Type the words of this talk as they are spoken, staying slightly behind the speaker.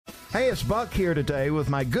Hey, it's Buck here today with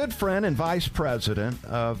my good friend and vice president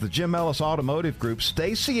of the Jim Ellis Automotive Group,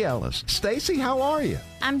 Stacy Ellis. Stacy, how are you?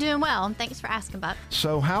 I'm doing well. Thanks for asking, Buck.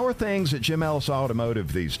 So how are things at Jim Ellis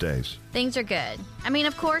Automotive these days? Things are good. I mean,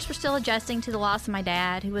 of course, we're still adjusting to the loss of my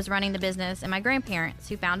dad, who was running the business, and my grandparents,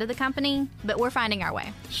 who founded the company, but we're finding our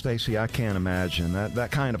way. Stacy, I can't imagine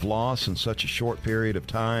that kind of loss in such a short period of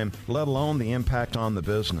time, let alone the impact on the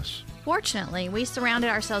business. Fortunately, we surrounded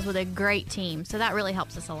ourselves with a great team, so that really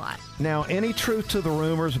helps us a lot. Now, any truth to the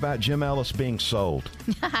rumors about Jim Ellis being sold?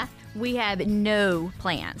 We have no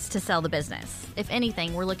plans to sell the business. If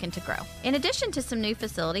anything, we're looking to grow. In addition to some new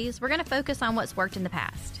facilities, we're going to focus on what's worked in the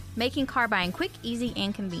past, making car buying quick, easy,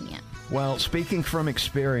 and convenient. Well, speaking from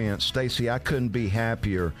experience, Stacy, I couldn't be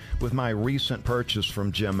happier with my recent purchase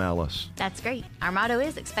from Jim Ellis. That's great. Our motto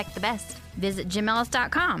is expect the best. Visit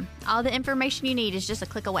jimellis.com. All the information you need is just a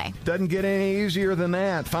click away. Doesn't get any easier than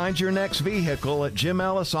that. Find your next vehicle at Jim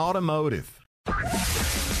Ellis Automotive.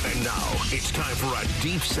 And now it's time for a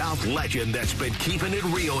Deep South legend that's been keeping it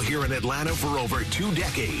real here in Atlanta for over 2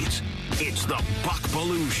 decades. It's the Buck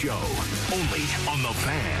Belue Show, only on The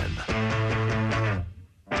Fan.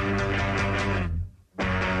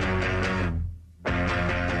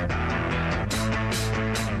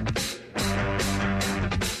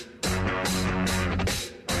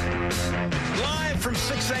 Live from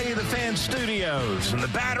 680 The Fan Studios in the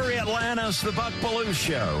Battery, Atlanta, it's the Buck Belue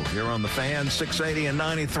Show here on The Fan, 680 and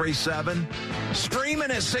 93.7.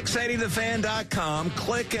 Streaming at 680thefan.com.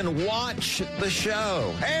 Click and watch the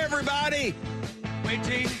show. Hey, everybody!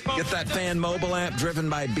 Get that Fan mobile app driven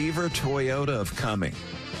by Beaver Toyota of Cumming.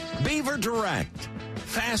 Beaver Direct,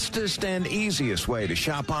 fastest and easiest way to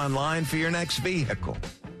shop online for your next vehicle.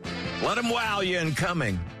 Let them wow you in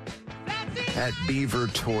Cumming at Beaver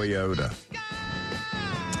Toyota.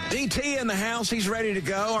 DT in the house, he's ready to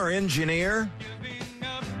go, our engineer.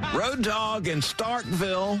 Road Dog in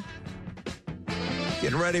Starkville,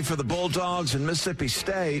 getting ready for the Bulldogs in Mississippi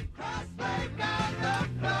State.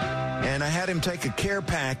 And I had him take a care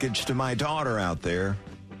package to my daughter out there.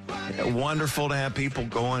 Wonderful to have people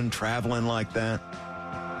going, traveling like that.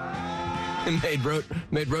 And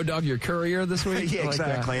made Road Dog your courier this week? Yeah,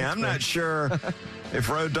 exactly. I'm not sure if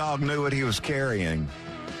Road Dog knew what he was carrying.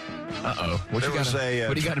 Uh-oh. What do you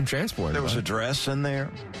got him transporting? There was a dress in there.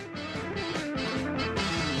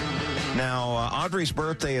 Now, Audrey's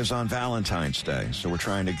birthday is on Valentine's Day, so we're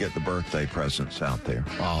trying to get the birthday presents out there.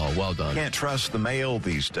 Oh, well done. Can't trust the mail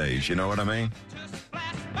these days, you know what I mean?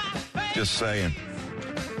 Just saying.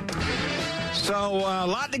 So, a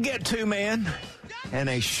lot to get to, man, and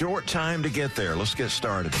a short time to get there. Let's get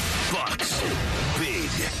started. Buck's Big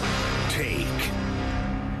Take.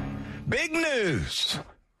 Big news.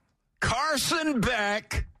 Carson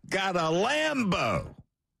Beck got a Lambo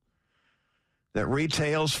that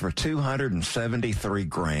retails for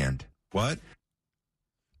 $273,000. What?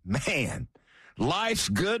 Man, life's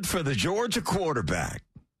good for the Georgia quarterback.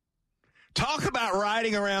 Talk about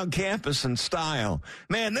riding around campus in style.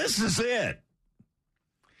 Man, this is it.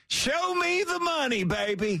 Show me the money,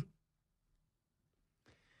 baby.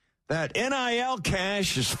 That NIL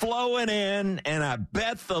cash is flowing in, and I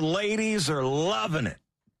bet the ladies are loving it.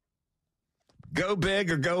 Go big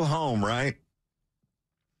or go home, right?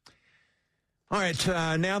 All right,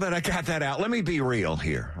 now that I got that out, let me be real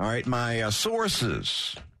here. All right, my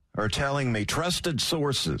sources are telling me, trusted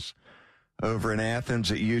sources over in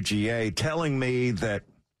Athens at UGA, telling me that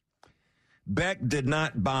Beck did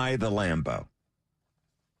not buy the Lambo.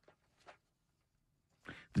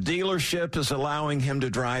 The dealership is allowing him to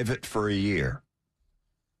drive it for a year.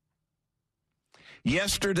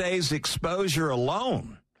 Yesterday's exposure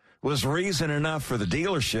alone was reason enough for the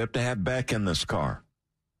dealership to have Beck in this car.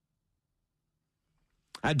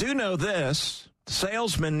 I do know this. The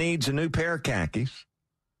salesman needs a new pair of khakis.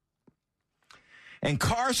 And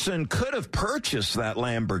Carson could have purchased that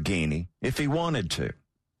Lamborghini if he wanted to.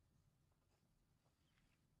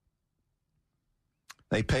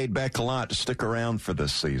 They paid Beck a lot to stick around for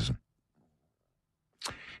this season.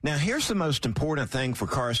 Now, here's the most important thing for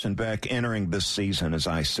Carson Beck entering this season as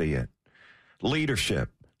I see it.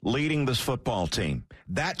 Leadership. Leading this football team.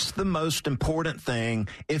 That's the most important thing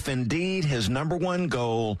if indeed his number one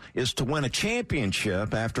goal is to win a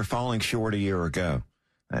championship after falling short a year ago.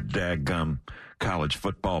 That daggum college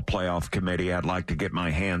football playoff committee, I'd like to get my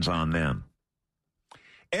hands on them.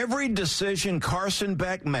 Every decision Carson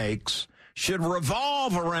Beck makes should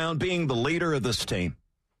revolve around being the leader of this team.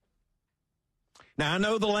 Now, I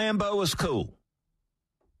know the Lambo is cool,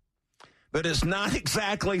 but it's not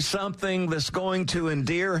exactly something that's going to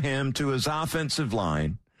endear him to his offensive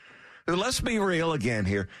line who, let's be real again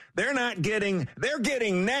here, they're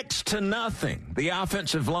getting next to nothing, the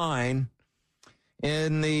offensive line,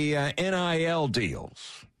 in the NIL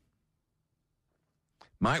deals.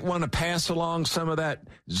 Might want to pass along some of that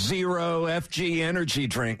zero FG energy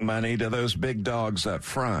drink money to those big dogs up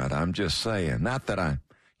front. I'm just saying. Not that I'm,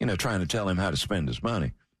 trying to tell him how to spend his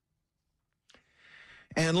money.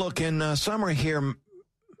 And look, in summary here,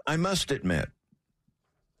 I must admit,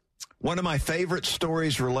 one of my favorite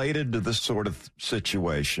stories related to this sort of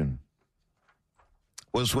situation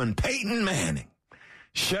was when Peyton Manning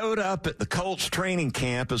showed up at the Colts training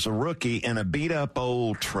camp as a rookie in a beat-up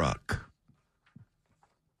old truck.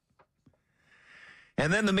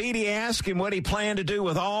 And then the media asked him what he planned to do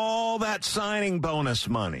with all that signing bonus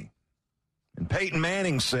money. And Peyton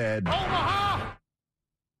Manning said, Omaha!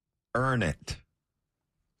 Earn it.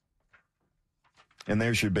 And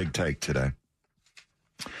there's your big take today.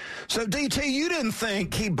 So, DT, you didn't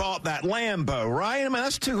think he bought that Lambo, right? I mean,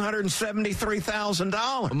 that's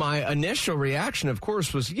 $273,000. My initial reaction, of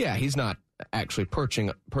course, was, yeah, he's not actually purchasing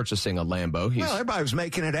a Lambo. Well, everybody was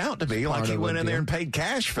making it out to be like he went in there and paid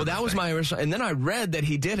cash for it. Well, that was my original. And then I read that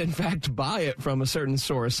he did, in fact, buy it from a certain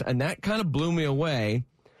source, and that kind of blew me away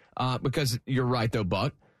because you're right, though,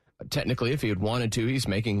 Buck. Technically, if he had wanted to, he's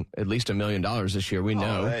making at least $1 million this year. We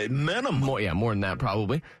know. Minimum. More than that,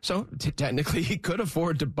 probably. So, technically, he could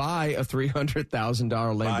afford to buy a $300,000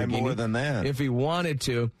 Lamborghini. Buy more than that. If he wanted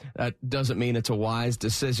to. That doesn't mean it's a wise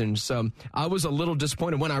decision. So, I was a little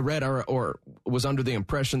disappointed when I read or was under the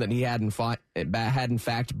impression that he had in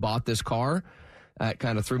fact bought this car. That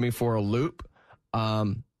kind of threw me for a loop.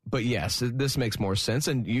 But yes, this makes more sense,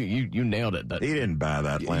 and you nailed it. He didn't buy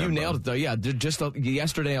that Lambo. You nailed it, though. Yeah, just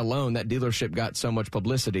yesterday alone, that dealership got so much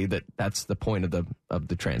publicity that's the point of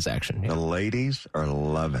the transaction. The ladies are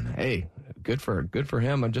loving it. Hey, good for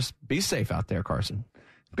him, and just be safe out there, Carson.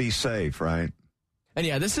 Be safe, right? And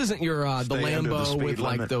yeah, this isn't your the Lambo with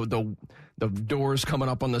like the doors coming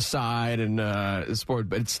up on the side and sport,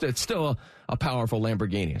 but it's still a powerful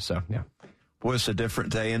Lamborghini. So yeah, boy, it's a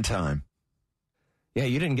different day and time. Yeah,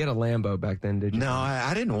 you didn't get a Lambo back then, did you? No,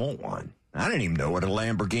 I didn't want one. I didn't even know what a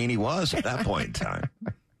Lamborghini was at that point in time.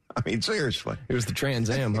 I mean, seriously. It was the Trans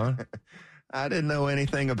Am, huh? I didn't know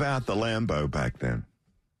anything about the Lambo back then.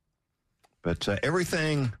 But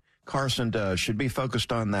everything Carson does should be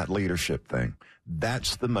focused on that leadership thing.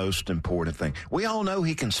 That's the most important thing. We all know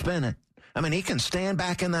he can spin it. I mean, he can stand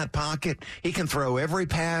back in that pocket. He can throw every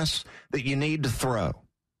pass that you need to throw.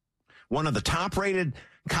 One of the top-rated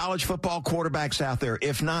college football quarterbacks out there,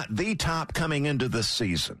 if not the top coming into this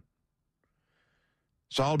season.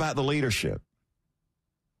 It's all about the leadership.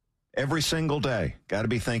 Every single day. Got to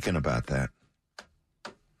be thinking about that.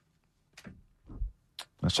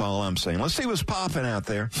 That's all I'm saying. Let's see what's popping out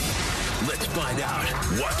there. Let's find out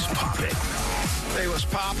what's popping. Hey, what's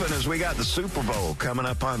popping is we got the Super Bowl coming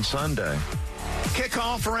up on Sunday.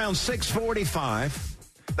 Kickoff around 6:45.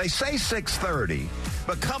 They say 6:30,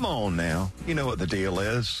 but come on now. You know what the deal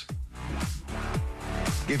is.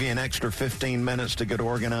 Give you an extra 15 minutes to get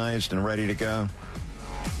organized and ready to go.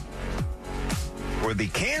 For the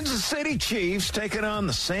Kansas City Chiefs taking on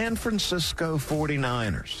the San Francisco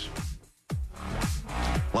 49ers.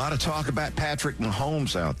 A lot of talk about Patrick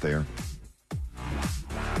Mahomes out there,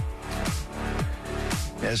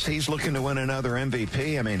 as he's looking to win another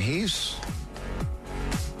MVP. I mean,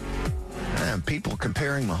 people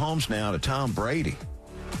comparing Mahomes now to Tom Brady.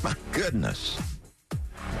 My goodness.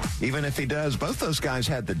 Even if he does, both those guys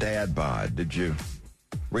had the dad bod. Did you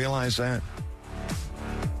realize that?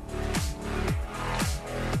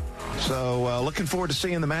 So looking forward to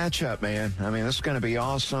seeing the matchup, man. I mean, this is going to be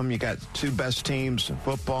awesome. You got the two best teams in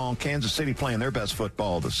football. Kansas City playing their best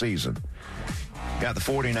football of the season. Got the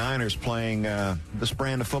 49ers playing this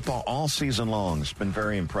brand of football all season long. It's been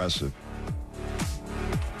very impressive.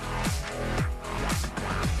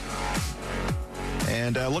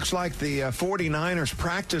 And looks like the 49ers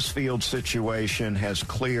practice field situation has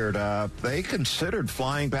cleared up. They considered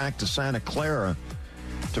flying back to Santa Clara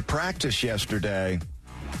to practice yesterday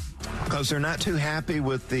because they're not too happy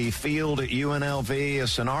with the field at UNLV.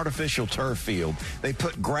 It's an artificial turf field. They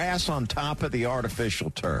put grass on top of the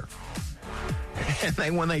artificial turf.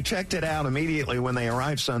 And when they checked it out immediately when they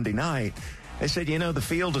arrived Sunday night, they said, the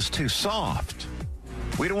field is too soft.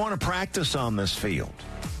 We don't want to practice on this field.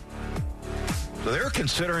 So they're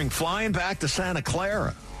considering flying back to Santa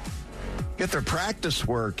Clara, get their practice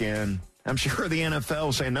work in. I'm sure the NFL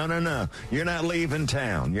will say, no, you're not leaving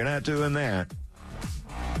town. You're not doing that.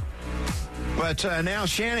 But now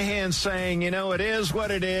Shanahan's saying, it is what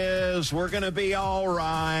it is. We're going to be all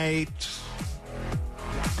right.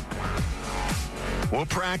 We'll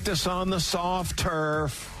practice on the soft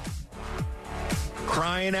turf.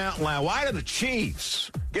 Crying out loud. Why do the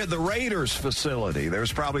Chiefs get the Raiders facility?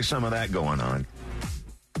 There's probably some of that going on.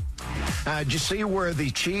 Did you see where the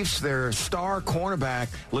Chiefs, their star cornerback,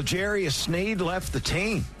 L'Jarius Sneed, left the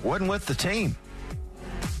team? Wasn't with the team.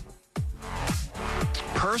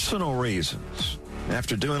 Personal reasons.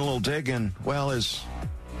 After doing a little digging, well, his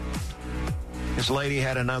lady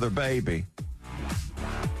had another baby.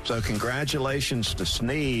 So congratulations to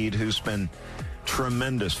Sneed, who's been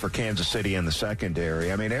tremendous for Kansas City in the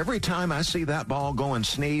secondary. I mean, every time I see that ball going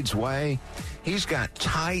Sneed's way, he's got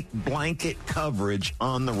tight blanket coverage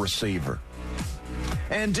on the receiver.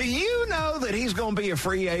 And do you know that he's going to be a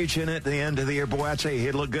free agent at the end of the year? Boy, I tell you,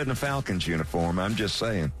 he'd look good in a Falcons uniform. I'm just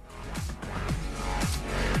saying.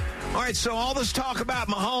 All right, so all this talk about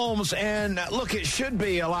Mahomes, and look, it should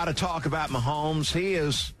be a lot of talk about Mahomes.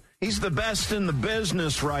 He's the best in the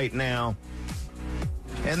business right now.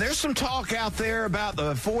 And there's some talk out there about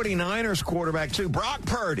the 49ers quarterback, too, Brock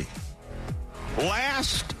Purdy.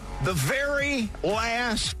 The very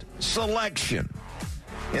last selection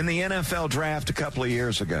in the NFL draft a couple of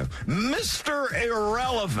years ago. Mr.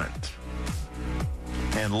 Irrelevant.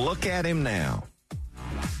 And look at him now.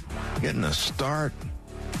 Getting a start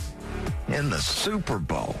in the Super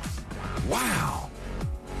Bowl. Wow.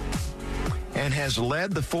 And has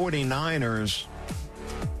led the 49ers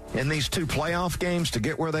in these two playoff games to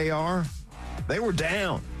get where they are. They were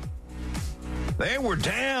down. They were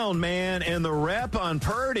down, man. And the rep on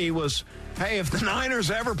Purdy was, hey, if the Niners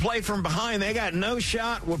ever play from behind, they got no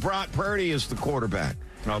shot with Brock Purdy as the quarterback.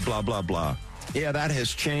 Oh, blah, blah, blah. Yeah, that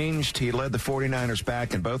has changed. He led the 49ers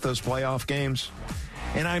back in both those playoff games.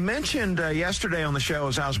 And I mentioned yesterday on the show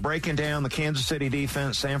as I was breaking down the Kansas City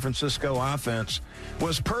defense, San Francisco offense,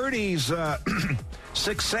 was Purdy's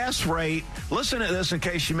success rate. Listen to this in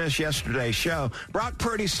case you missed yesterday's show. Brock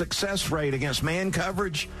Purdy's success rate against man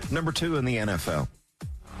coverage, number 2 in the NFL.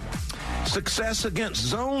 Success against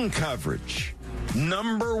zone coverage,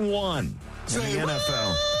 number 1 in the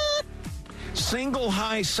NFL. Single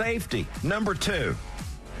high safety, number 2.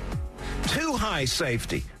 2 high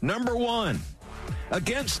safety, number 1.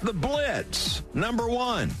 Against the blitz, number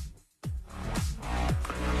 1.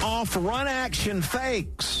 Off run action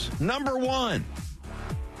fakes, number 1.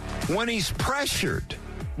 When he's pressured,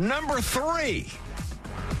 number 3.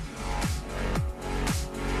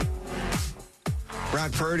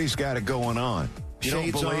 Brock Purdy's got it going on. You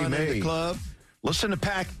don't believe me? The club? Listen to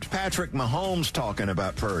Patrick Mahomes talking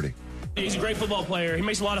about Purdy. He's a great football player. He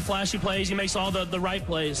makes a lot of flashy plays. He makes all the right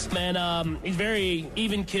plays. And he's very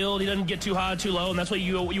even-keeled. He doesn't get too high or too low, and that's what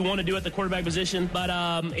you want to do at the quarterback position. But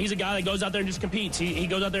he's a guy that goes out there and just competes. He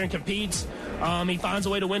goes out there and competes. He finds a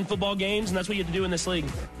way to win football games, and that's what you have to do in this league.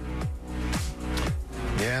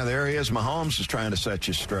 Yeah, there he is. Mahomes is trying to set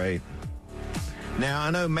you straight. Now,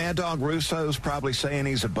 I know Mad Dog Russo's probably saying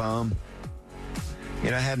he's a bum. I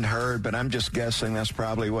hadn't heard, but I'm just guessing that's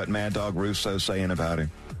probably what Mad Dog Russo's saying about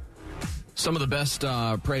him. Some of the best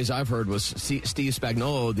praise I've heard was Steve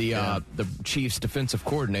Spagnuolo, the Chiefs defensive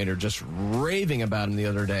coordinator, just raving about him the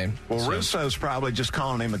other day. Well, Russo's probably just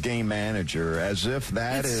calling him a game manager, as if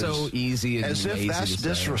that is so easy and as if that's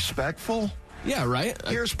disrespectful. Yeah, right.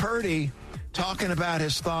 Here's Purdy talking about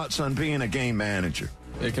his thoughts on being a game manager.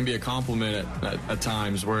 It can be a compliment at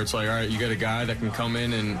times where it's like, all right, you got a guy that can come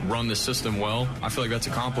in and run the system well. I feel like that's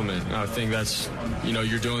a compliment. I think that's,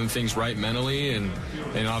 you're doing things right mentally, and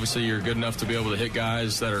obviously you're good enough to be able to hit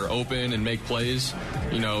guys that are open and make plays.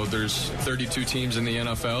 There's 32 teams in the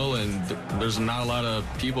NFL, and there's not a lot of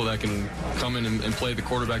people that can come in and play the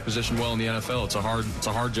quarterback position well in the NFL. It's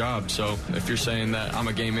a hard job. So if you're saying that I'm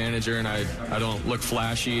a game manager and I don't look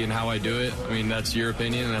flashy in how I do it, I mean, that's your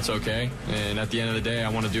opinion, and that's okay. And at the end of the day, I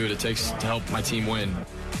want to do what it takes to help my team win.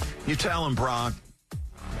 You tell him, Brock.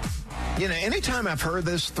 Anytime I've heard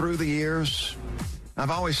this through the years, I've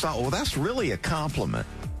always thought, well, that's really a compliment.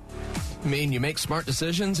 I mean, you make smart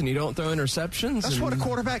decisions and you don't throw interceptions. That's what a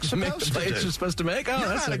quarterback's supposed to do. You're supposed to make. Oh, you're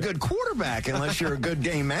that's not a good quarterback unless you're a good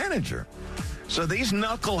game manager. So these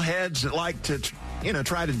knuckleheads that like to,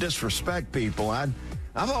 try to disrespect people, I've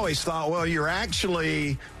always thought, well, you're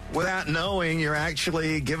actually, without knowing, you're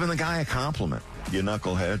actually giving the guy a compliment, you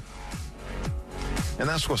knucklehead. And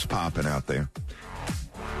that's what's popping out there.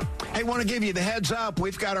 Hey, want to give you the heads up.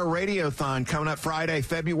 We've got our radiothon coming up Friday,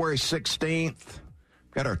 February 16th.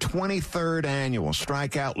 Got our 23rd annual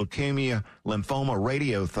Strikeout Leukemia Lymphoma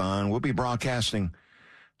Radiothon. We'll be broadcasting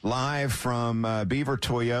live from Beaver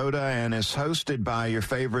Toyota, and is hosted by your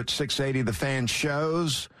favorite 680 The Fan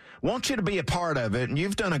shows. want you to be a part of it, and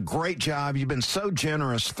you've done a great job. You've been so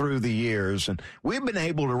generous through the years, and we've been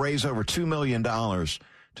able to raise over $2 million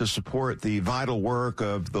to support the vital work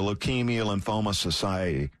of the Leukemia Lymphoma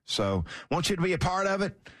Society. So want you to be a part of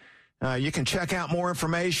it. You can check out more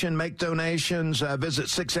information, make donations, visit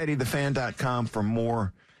 680thefan.com for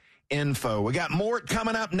more info. We got Mort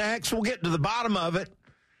coming up next. We'll get to the bottom of it,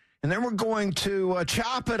 and then we're going to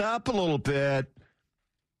chop it up a little bit.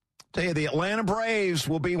 Tell you, the Atlanta Braves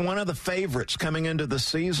will be one of the favorites coming into the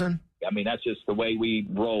season. I mean, that's just the way we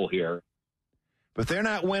roll here. But they're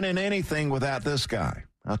not winning anything without this guy.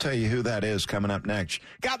 I'll tell you who that is coming up next.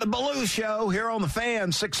 Got the Belue Show here on the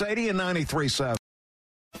Fan, 680 and 93.7.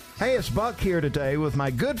 Hey, it's Buck here today with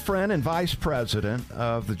my good friend and vice president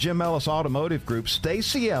of the Jim Ellis Automotive Group,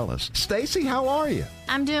 Stacy Ellis. Stacy, how are you?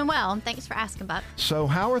 I'm doing well. Thanks for asking, Buck. So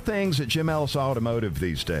how are things at Jim Ellis Automotive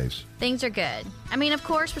these days? Things are good. I mean, of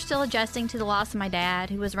course, we're still adjusting to the loss of my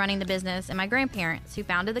dad, who was running the business, and my grandparents, who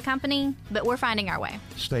founded the company, but we're finding our way.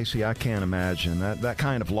 Stacy, I can't imagine that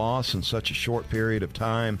kind of loss in such a short period of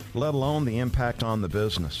time, let alone the impact on the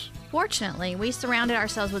business. Fortunately, we surrounded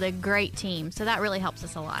ourselves with a great team, so that really helps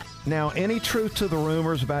us a lot. Now, any truth to the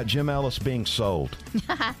rumors about Jim Ellis being sold?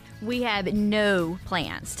 We have no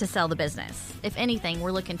plans to sell the business. If anything,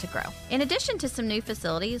 we're looking to grow. In addition to some new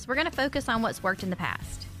facilities, we're going to focus on what's worked in the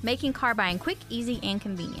past, making car buying quick, easy, and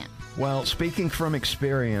convenient. Well, speaking from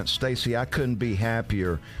experience, Stacy, I couldn't be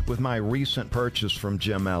happier with my recent purchase from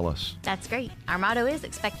Jim Ellis. That's great. Our motto is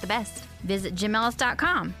expect the best. Visit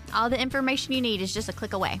jimellis.com. All the information you need is just a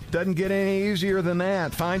click away. Doesn't get any easier than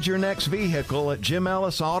that. Find your next vehicle at Jim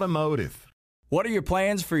Ellis Automotive. What are your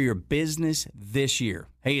plans for your business this year?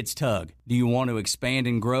 Hey, it's Tug. Do you want to expand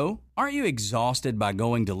and grow? Aren't you exhausted by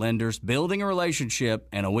going to lenders, building a relationship,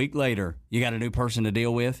 and a week later, you got a new person to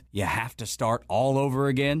deal with? You have to start all over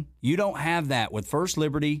again? You don't have that with First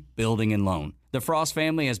Liberty Building and Loan. The Frost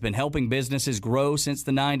family has been helping businesses grow since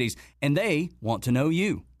the 90s, and they want to know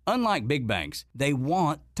you. Unlike big banks, they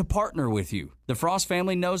want to partner with you. The Frost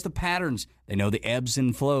family knows the patterns. They know the ebbs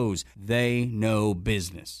and flows. They know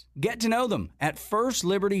business. Get to know them at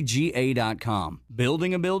firstlibertyga.com.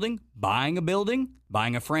 Building a building, buying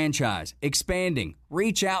a franchise, expanding.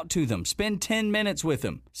 Reach out to them. Spend 10 minutes with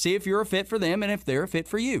them. See if you're a fit for them and if they're a fit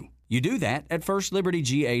for you. You do that at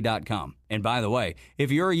firstlibertyga.com. And by the way, if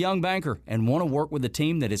you're a young banker and want to work with a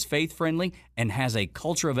team that is faith-friendly and has a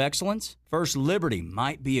culture of excellence, First Liberty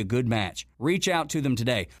might be a good match. Reach out to them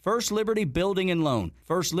today. First Liberty Building and Loan.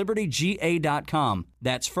 firstlibertyga.com.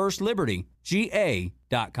 That's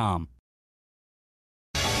firstlibertyga.com.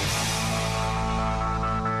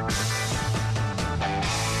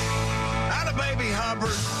 Atta baby,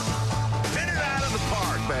 Hubbard. Hit it out of the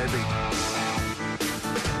park, baby.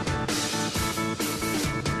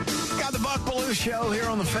 Buck Belue Show here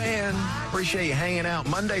on the Fan. Appreciate you hanging out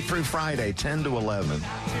Monday through Friday, 10 to 11.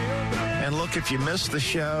 And look, if you missed the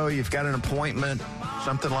show, you've got an appointment,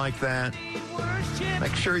 something like that,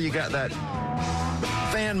 make sure you got that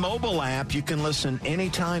Fan mobile app. You can listen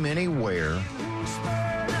anytime, anywhere,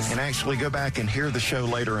 and actually go back and hear the show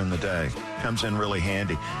later in the day. Comes in really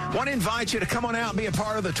handy. Want to invite you to come on out and be a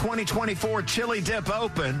part of the 2024 Chili Dip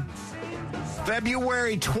Open.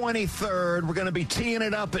 February 23rd, we're going to be teeing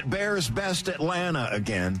it up at Bears Best Atlanta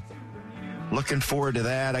again. Looking forward to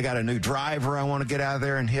that. I got a new driver I want to get out of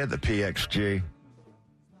there and hit the PXG.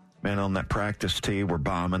 Man, on that practice tee, we're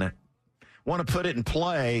bombing it. Want to put it in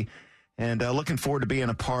play, and looking forward to being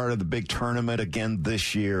a part of the big tournament again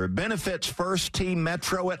this year. It benefits First Tee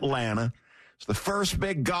Metro Atlanta. It's the first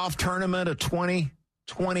big golf tournament of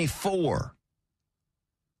 2024.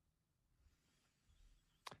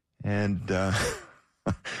 And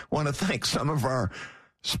want to thank some of our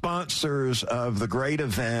sponsors of the great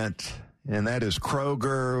event, and that is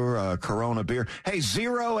Kroger, Corona Beer. Hey,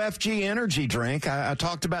 Zero FG Energy Drink. I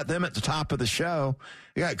talked about them at the top of the show.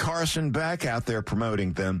 You got Carson Beck out there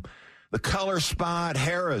promoting them. The Color Spot,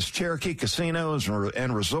 Harris, Cherokee Casinos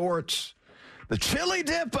and Resorts. The Chili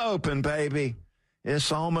Dip Open, baby.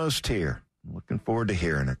 It's almost here. Looking forward to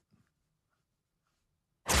hearing it.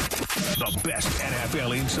 The best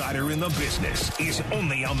NFL insider in the business is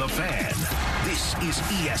only on the Fan. This is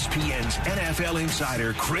ESPN's NFL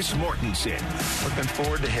insider, Chris Mortensen. Looking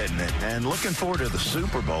forward to hitting it, and looking forward to the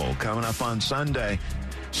Super Bowl coming up on Sunday.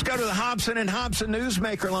 Let's go to the Hobson and Hobson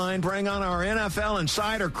Newsmaker line, bring on our NFL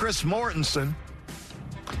insider, Chris Mortensen.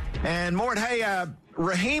 And Mort, hey,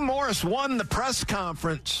 Raheem Morris won the press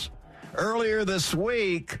conference earlier this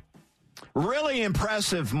week. Really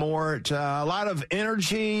impressive, Mort. A lot of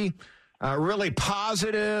energy, really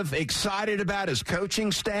positive, excited about his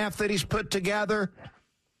coaching staff that he's put together.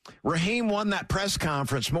 Raheem won that press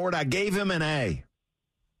conference. Mort, I gave him an A.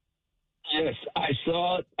 Yes, I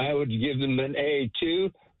saw it. I would give him an A,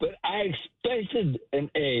 too. But I expected an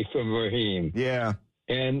A from Raheem. Yeah.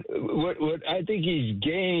 And what I think he's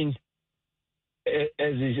gained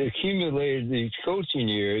as he's accumulated these coaching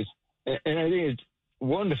years, and I think it's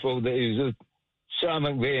wonderful that he was with Sean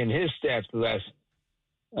McVay and his staff the last,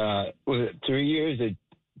 was it 3 years or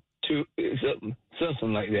two,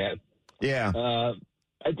 something like that. Yeah.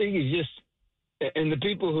 I think he's just, and the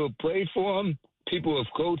people who have played for him, people who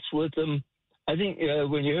have coached with him, I think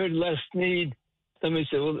when you heard Les Snead, somebody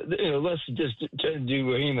said, well, let's just try to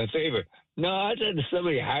do Raheem a favor. No, I thought to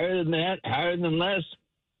somebody higher than that, higher than Les,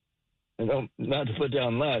 and not to put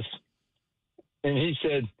down Les. And he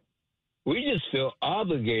said, we just feel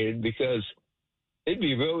obligated because it'd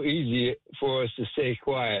be real easy for us to stay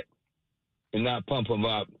quiet and not pump him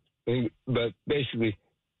up. But basically,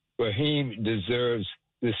 Raheem deserves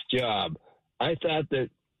this job. I thought that,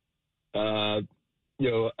 I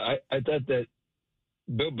thought that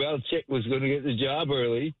Bill Belichick was going to get the job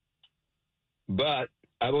early, but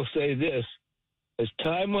I will say this: as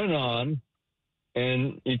time went on,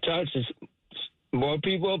 and you talked to more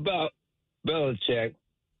people about Belichick,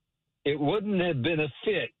 it wouldn't have been a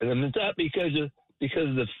fit. And it's not because of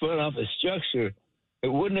the front office structure. It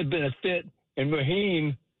wouldn't have been a fit. And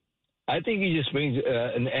Raheem, I think he just brings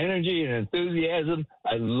an energy and enthusiasm.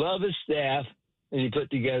 I love his staff that he put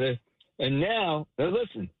together. And now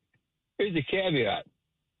listen, here's the caveat.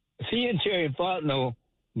 If he and Terry Fontenot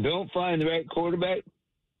don't find the right quarterback,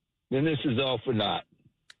 then this is all for naught.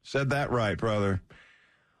 Said that right, brother.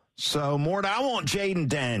 So, Mort, I want Jaden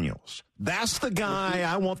Daniels. That's the guy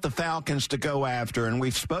I want the Falcons to go after. And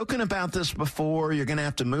we've spoken about this before. You're going to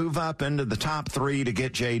have to move up into the top 3 to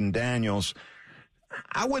get Jaden Daniels.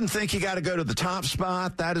 I wouldn't think you got to go to the top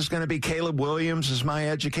spot. That is going to be Caleb Williams, is my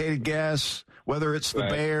educated guess. Whether it's the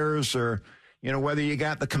Bears or, whether you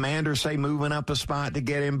got the Commanders, say, moving up a spot to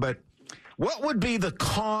get him. But what would be the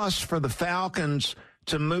cost for the Falcons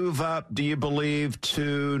to move up, do you believe,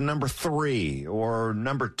 to number 3 or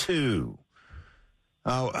number 2?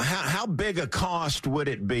 How big a cost would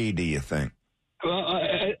it be, do you think? Well,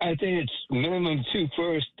 I think it's minimum 2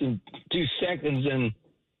 firsts and 2 seconds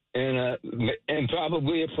and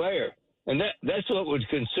probably a player. And that's what would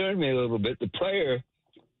concern me a little bit, the player.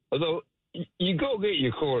 Although you go get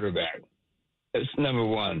your quarterback. That's number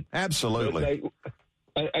 1. Absolutely.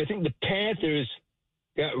 I think the Panthers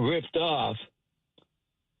got ripped off,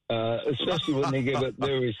 especially when they gave up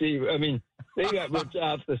their receiver. I mean, they got ripped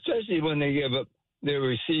off, especially when they gave up their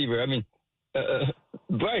receiver. I mean,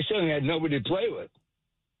 Bryce Young had nobody to play with.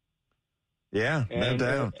 Yeah, no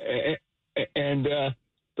doubt.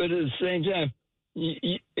 But at the same time,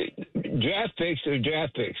 draft picks are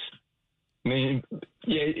draft picks. I mean,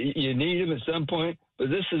 yeah, you need them at some point, but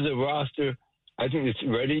this is a roster I think it's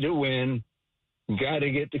ready to win. You got to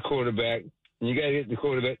get the quarterback, and you got to get the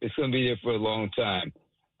quarterback that's going to be there for a long time.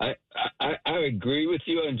 I agree with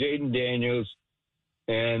you on Jaden Daniels,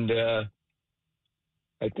 and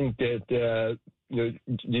I think that do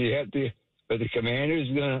you have to? Are the Commanders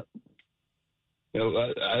going to?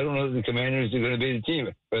 I don't know if the Commanders are going to be the team,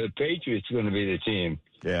 or the Patriots are going to be the team.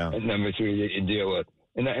 Yeah, at number 3 that you deal with,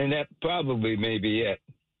 and that probably may be it.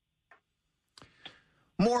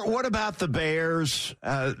 More. What about the Bears?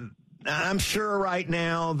 I'm sure right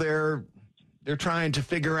now they're trying to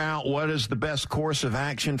figure out what is the best course of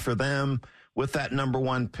action for them with that number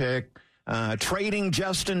 1 pick. Trading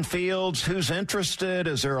Justin Fields, who's interested?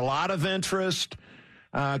 Is there a lot of interest?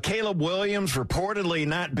 Caleb Williams reportedly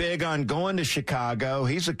not big on going to Chicago.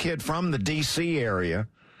 He's a kid from the D.C. area.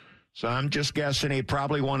 So I'm just guessing he'd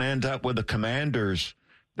probably want to end up with the Commanders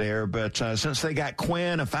there. But since they got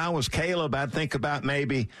Quinn, if I was Caleb, I'd think about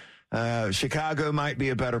maybe Chicago might be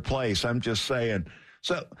a better place. I'm just saying.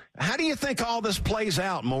 So how do you think all this plays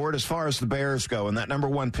out, Mort, as far as the Bears go and that number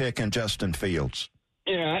 1 pick in Justin Fields?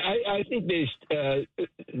 Yeah, I think they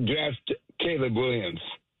draft Caleb Williams.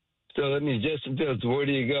 So that means Justin Fields, where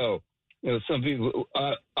do you go? Some people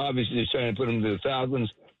obviously are trying to put him to the Falcons,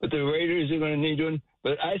 but the Raiders are going to need one.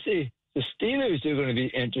 But I say the Steelers are going to be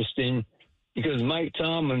interesting because Mike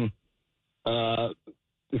Tomlin, the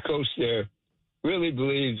coach there, really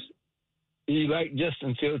believes he liked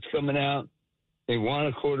Justin Fields coming out. They want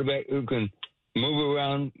a quarterback who can move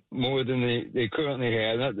around more than they currently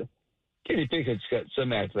have. Kenny Pickett's got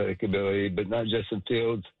some athletic ability, but not Justin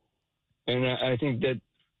Fields. And I think that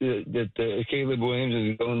Caleb Williams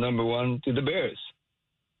is going number 1 to the Bears.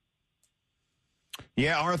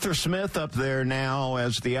 Yeah, Arthur Smith up there now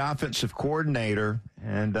as the offensive coordinator,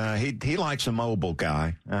 and he likes a mobile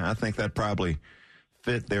guy. I think that probably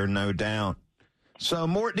fit there, no doubt. So,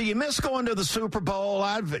 Mort, do you miss going to the Super Bowl?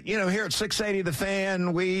 Here at 680 The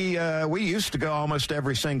Fan, we used to go almost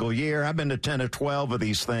every single year. I've been to 10 or 12 of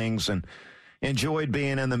these things and enjoyed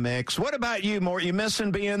being in the mix. What about you, Mort? You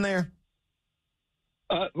missing being there?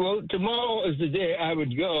 Well, tomorrow is the day I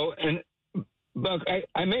would go, and Buck,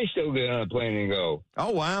 I may still get on a plane and go.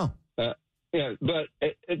 Oh, wow. Yeah, but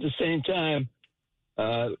at the same time,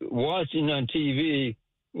 watching on TV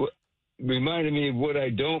reminded me of what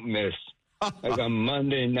I don't miss. Like on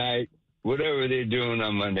Monday night, whatever they're doing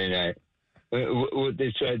on Monday night, what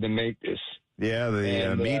they tried to make this. Yeah,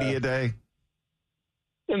 the media day.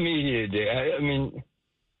 The media day. I mean,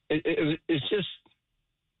 it's just,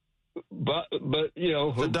 but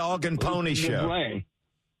the dog and pony show. Playing.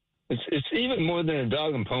 It's even more than a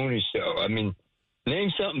dog and pony show. I mean, name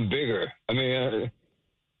something bigger. I mean,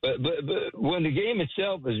 but when the game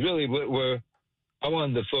itself is really where I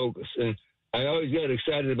wanted to focus, and I always got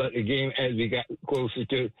excited about the game as we got closer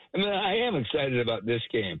to it. I mean, I am excited about this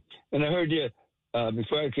game. And I heard you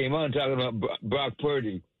before I came on talking about Brock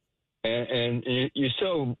Purdy, and you're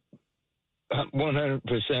so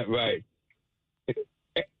 100% right.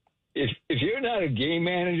 If you're not a game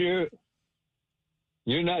manager,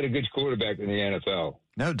 you're not a good quarterback in the NFL.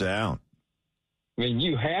 No doubt. I mean,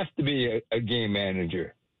 you have to be a game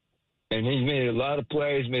manager. And he's made a lot of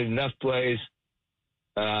plays, made enough plays,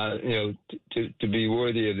 to be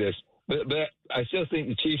worthy of this. But I still think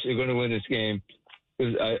the Chiefs are going to win this game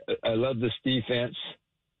because I love this defense,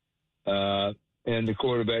 and the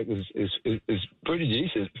quarterback is pretty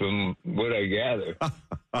decent from what I gather.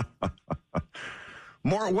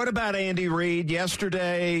 More. What about Andy Reid?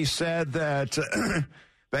 Yesterday he said that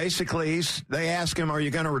basically they asked him, "Are you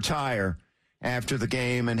going to retire?" after the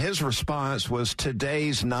game, and his response was,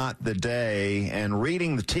 "Today's not the day." And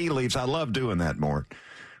reading the tea leaves, I love doing that, Mort.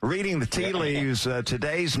 Reading the tea leaves,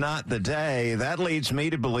 today's not the day. That leads me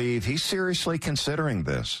to believe he's seriously considering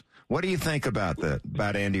this. What do you think about that,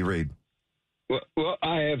 about Andy Reid? Well,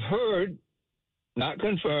 I have heard, not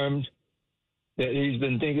confirmed, that he's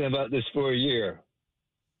been thinking about this for a year.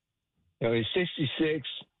 He's 66.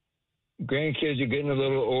 Grandkids are getting a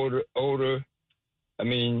little older. I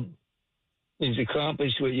mean, he's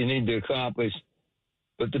accomplished what you need to accomplish.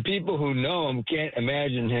 But the people who know him can't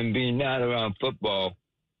imagine him being not around football.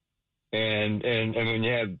 And when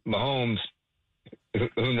you have Mahomes,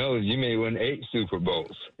 who knows, you may win 8 Super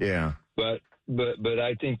Bowls. Yeah. But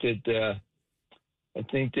I think that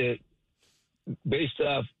based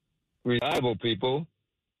off reliable people,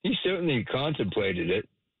 he certainly contemplated it.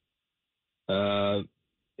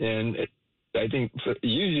 And I think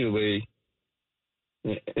usually,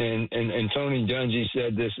 and Tony Dungy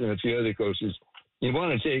said this, and a few other coaches, you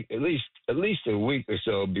want to take at least a week or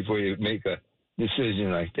so before you make a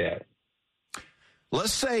decision like that.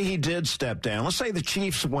 Let's say he did step down. Let's say the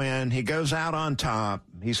Chiefs win. He goes out on top.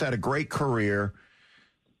 He's had a great career.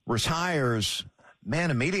 Retires. Man,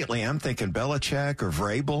 immediately I'm thinking Belichick or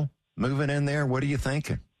Vrabel moving in there. What are you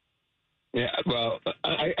thinking? Yeah, well,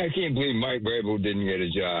 I can't believe Mike Vrabel didn't get a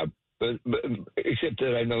job. But except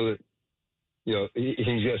that I know that,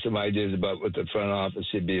 he's got some ideas about what the front office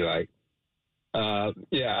should be like. I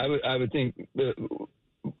would think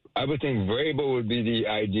Vrabel would be the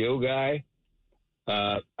ideal guy.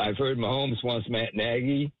 I've heard Mahomes wants Matt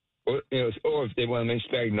Nagy, or if they want to make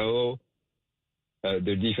Spagnuolo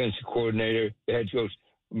their defensive coordinator, the head coach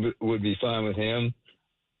would be fine with him.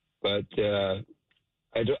 But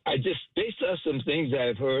I just, based on some things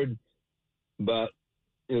I've heard about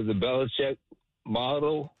the Belichick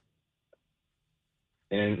model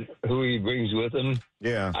and who he brings with him,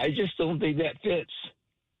 I just don't think that fits.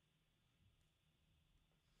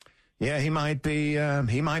 Yeah, he might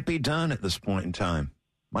be done at this point in time.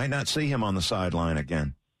 Might not see him on the sideline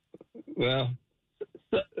again. Well,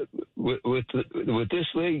 with this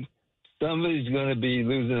league, somebody's going to be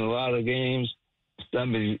losing a lot of games.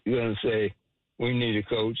 Somebody's going to say, "We need a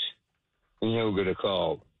coach," and he'll get a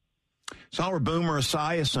call. Saw where Boomer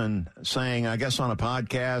Esiason saying, I guess on a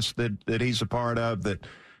podcast that he's a part of, that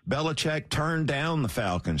Belichick turned down the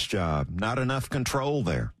Falcons' job. Not enough control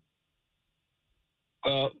there.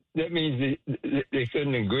 That means they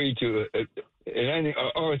couldn't agree to it. And I think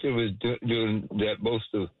Arthur was doing that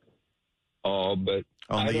most of all, but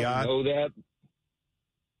I don't know that.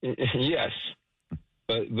 Yes.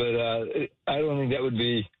 But I don't think that would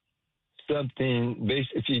be something based.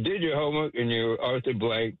 If you did your homework and you were Arthur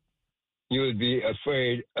Blank, you would be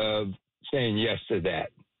afraid of saying yes to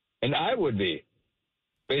that. And I would be,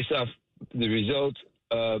 based off the results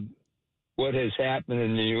of what has happened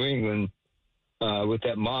in New England with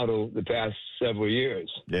that model the past several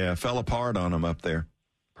years. Yeah, fell apart on him up there.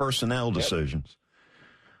 personnel decisions.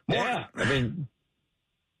 Yeah, I mean,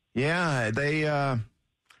 yeah, they a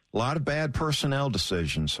lot of bad personnel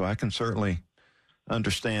decisions, so I can certainly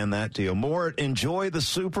understand that deal. Mort, enjoy the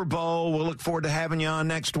Super Bowl. We'll look forward to having you on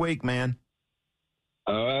next week, man.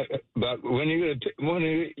 All right, but when are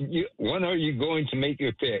you going to make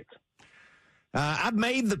your pick? I've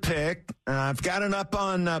made the pick. I've got it up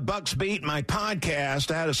on Bucks Beat, my podcast.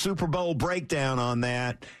 I had a Super Bowl breakdown on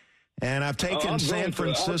that, and I've taken San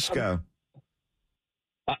Francisco.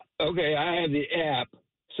 Okay, I have the app,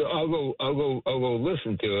 so I'll go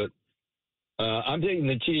listen to it. I'm taking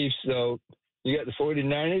the Chiefs, so you got the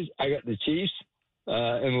 49ers, I got the Chiefs,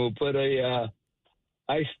 and we'll put a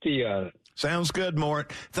iced tea on it. Sounds good,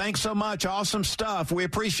 Mort. Thanks so much. Awesome stuff. We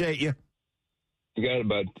appreciate you. You got it,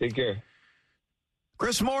 bud. Take care.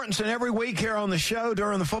 Chris Mortensen, every week here on the show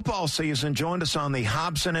during the football season, joined us on the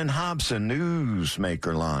Hobson and Hobson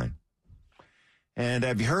Newsmaker line. And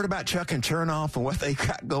have you heard about Chuck and Chernoff and what they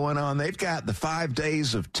got going on? They've got the 5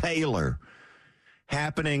 Days of Taylor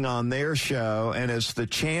happening on their show, and it's the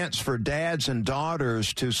chance for dads and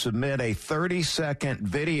daughters to submit a 30-second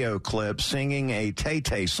video clip singing a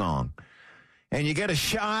Tay-Tay song. And you get a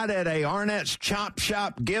shot at a Arnett's Chop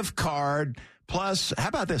Shop gift card, plus, how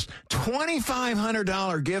about this,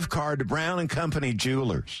 $2,500 gift card to Brown & Company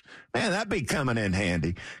Jewelers. Man, that'd be coming in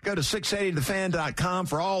handy. Go to 680thefan.com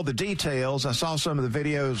for all the details. I saw some of the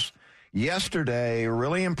videos yesterday.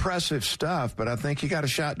 Really impressive stuff, but I think you got a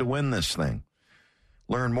shot to win this thing.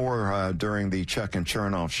 Learn more during the Chuck and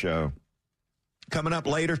Chernoff show. Coming up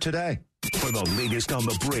later today. For the latest on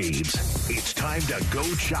the Braves, it's time to go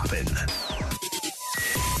chopping.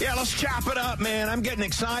 Yeah, let's chop it up, man. I'm getting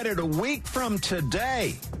excited. A week from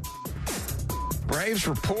today, Braves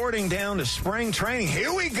reporting down to spring training.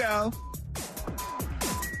 Here we go.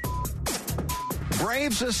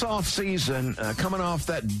 Braves this offseason coming off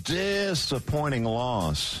that disappointing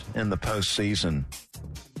loss in the postseason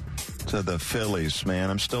to the Phillies, man.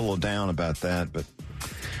 I'm still a little down about that. But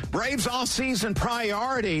Braves offseason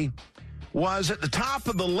priority was at the top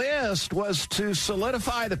of the list was to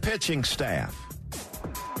solidify the pitching staff.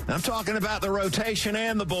 I'm talking about the rotation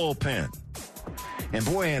and the bullpen. And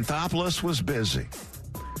boy, Anthopoulos was busy.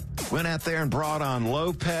 Went out there and brought on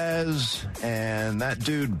Lopez and that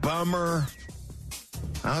dude Bummer.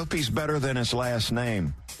 I hope he's better than his last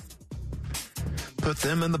name. Put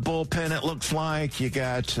them in the bullpen, it looks like. You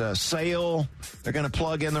got Sale. They're going to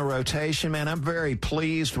plug in the rotation. Man, I'm very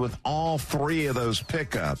pleased with all three of those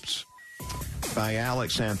pickups by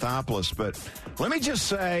Alex Anthopoulos. But let me just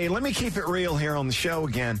say, let me keep it real here on the show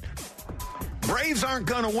again. Braves aren't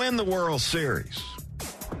going to win the World Series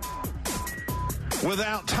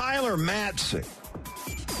without Tyler Matzik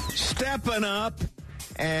stepping up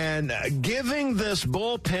and giving this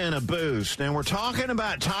bullpen a boost. And we're talking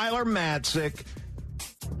about Tyler Matzik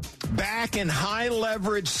back in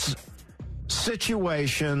high-leverage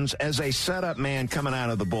situations as a setup man coming out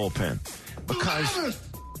of the bullpen. Because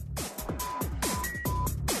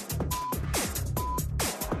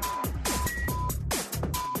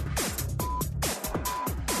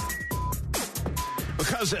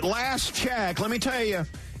at last check, let me tell you,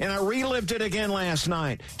 and I relived it again last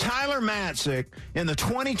night, Tyler Matzik in the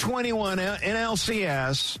 2021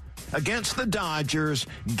 NLCS against the Dodgers,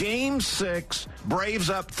 Game 6, Braves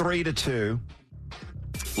up 3-2,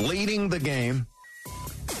 leading the game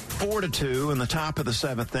 4-2 in the top of the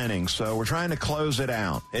seventh inning. So we're trying to close it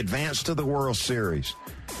out, advance to the World Series.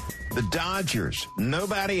 The Dodgers,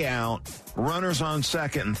 nobody out, runners on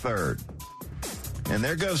second and third. And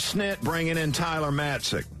there goes Snit bringing in Tyler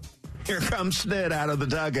Matzik. Here comes Snit out of the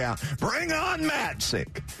dugout. Bring on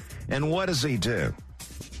Matzik. And what does he do?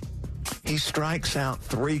 He strikes out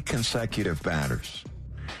 3 consecutive batters,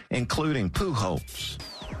 including Pujols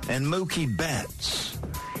and Mookie Betts.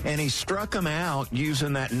 And he struck them out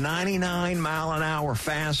using that 99-mile-an-hour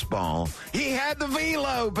fastball. He had the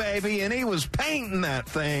velo, baby, and he was painting that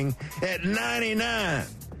thing at 99.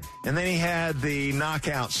 And then he had the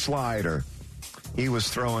knockout slider. He was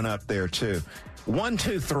throwing up there, too.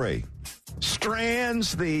 1-2-3.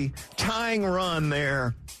 Strands the tying run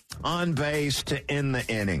there on base to end the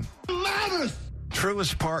inning.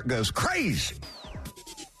 Truist Park goes crazy.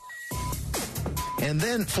 And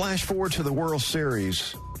then flash forward to the World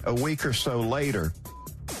Series a week or so later.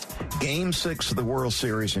 Game 6 of the World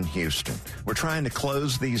Series in Houston. We're trying to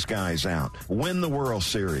close these guys out, win the World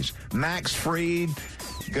Series. Max Fried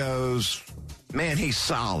goes, man, he's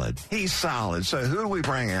solid. He's solid. So who do we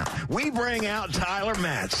bring out? We bring out Tyler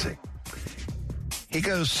Matzik. He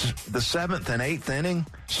goes the 7th and 8th inning,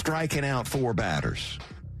 striking out 4 batters.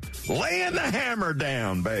 Laying the hammer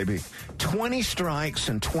down, baby. 20 strikes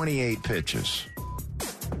and 28 pitches.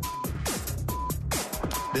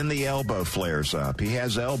 Then the elbow flares up. He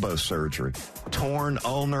has elbow surgery. Torn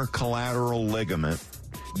ulnar collateral ligament.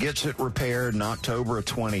 Gets it repaired in October of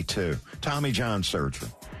 22. Tommy John surgery.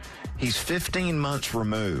 He's 15 months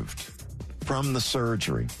removed from the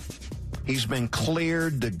surgery. He's been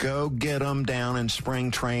cleared to go get him down in spring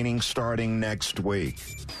training starting next week.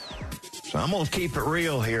 So I'm going to keep it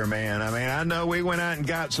real here, man. I mean, I know we went out and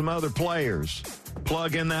got some other players.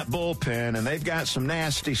 Plug in that bullpen, and they've got some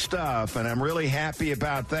nasty stuff, and I'm really happy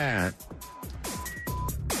about that.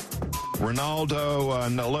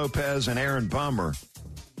 Ronaldo, Lopez, and Aaron Bummer.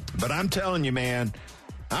 But I'm telling you, man,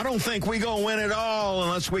 I don't think we going to win it all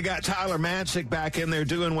unless we got Tyler Matzik back in there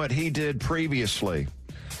doing what he did previously.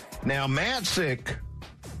 Now, Matzik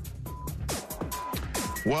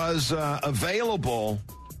was available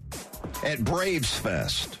at Braves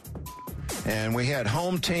Fest. And we had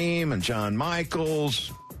home team and John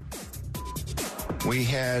Michaels. We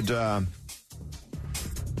had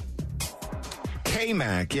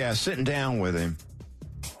K-Mac, sitting down with him.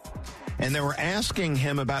 And they were asking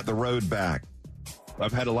him about the road back.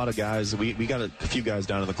 I've had a lot of guys. We got a few guys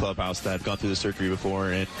down in the clubhouse that have gone through the surgery before,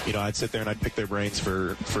 and I'd sit there and I'd pick their brains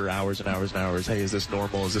for hours and hours and hours. Hey, is this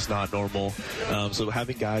normal? Is this not normal? So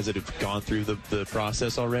having guys that have gone through the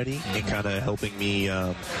process already and kind of helping me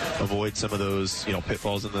avoid some of those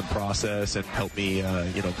pitfalls in the process and help me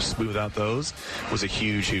smooth out those was a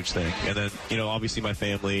huge thing. And then obviously my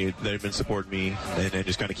family, they've been supporting me and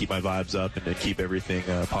just kind of keep my vibes up and keep everything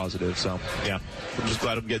positive. So yeah, I'm just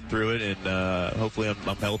glad I'm getting through it, and hopefully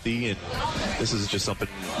I'm healthy, and this is just something,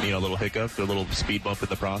 a little hiccup, a little speed bump in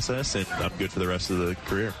the process, and I'm good for the rest of the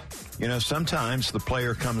career. Sometimes the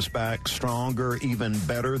player comes back stronger, even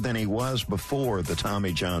better than he was before the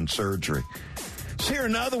Tommy John surgery. Let's hear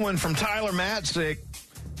another one from Tyler Matzik.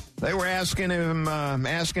 They were asking him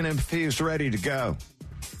if he was ready to go.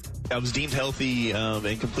 I was deemed healthy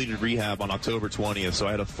and completed rehab on October 20th, so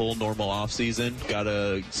I had a full normal offseason, got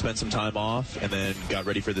to spend some time off, and then got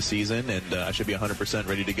ready for the season, and I should be 100%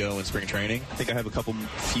 ready to go in spring training. I think I have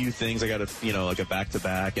few things. I got to, like a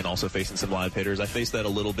back-to-back and also facing some live hitters. I faced that a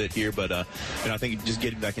little bit here, but I think just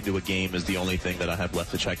getting back into a game is the only thing that I have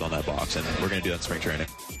left to check on that box, and we're going to do that in spring training.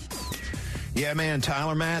 Yeah, man,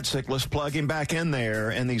 Tyler Matzik, let's plug him back in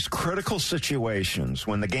there in these critical situations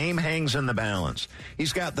when the game hangs in the balance.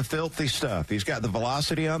 He's got the filthy stuff. He's got the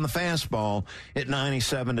velocity on the fastball at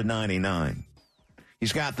 97 to 99.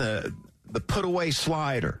 He's got the put-away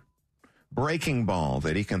slider, breaking ball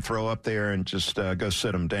that he can throw up there and just go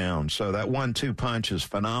sit him down. So that 1-2 punch is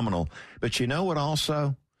phenomenal. But you know what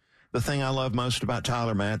also? The thing I love most about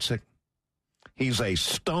Tyler Matzik? He's a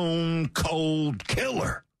stone-cold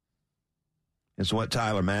killer. Is what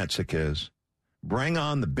Tyler Matzik is. Bring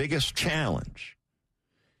on the biggest challenge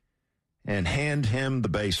and hand him the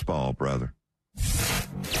baseball, brother.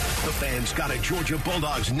 The Fan's got a Georgia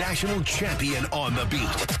Bulldogs national champion on the beat.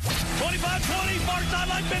 25-20, far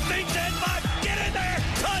sideline, 15, 10-5, get in there,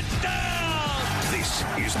 touchdown! This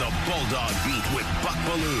is the Bulldog Beat with Buck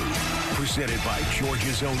Belue, presented by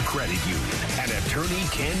Georgia's own credit union and attorney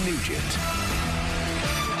Ken Nugent.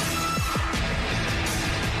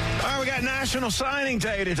 All right, we got National Signing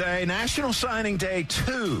Day today. National Signing Day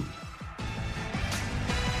 2.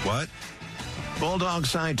 What?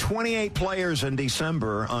 Bulldogs signed 28 players in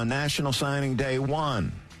December on National Signing Day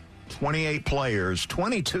 1. 28 players,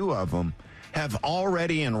 22 of them have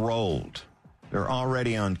already enrolled. They're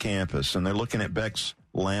already on campus, and they're looking at Beck's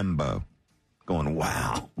Lambeau going,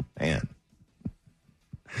 wow, man.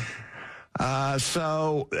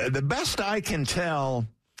 So the best I can tell,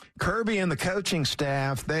 Kirby and the coaching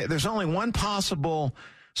staff, there's only one possible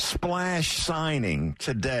splash signing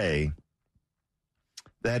today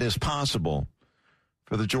that is possible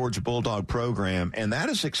for the Georgia Bulldog program, and that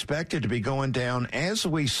is expected to be going down as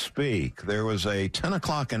we speak. There was a 10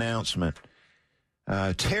 o'clock announcement.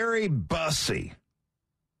 Terry Bussey,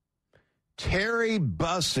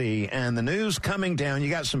 and the news coming down. You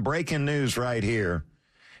got some breaking news right here.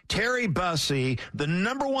 Terry Bussey, the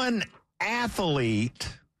number one athlete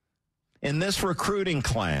in this recruiting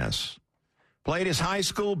class, played his high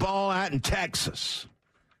school ball out in Texas.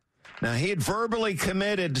 Now, he had verbally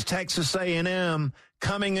committed to Texas A&M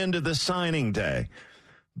coming into the signing day,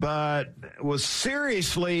 but was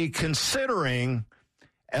seriously considering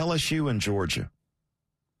LSU and Georgia.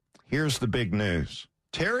 Here's the big news.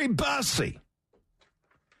 Terry Bussey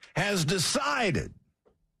has decided,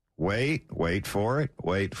 wait for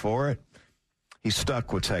it, he's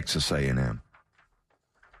stuck with Texas A&M.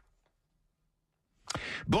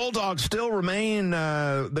 Bulldogs still remain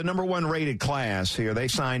the number one rated class here. They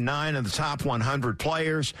signed 9 of the top 100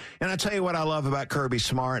 players. And I tell you what I love about Kirby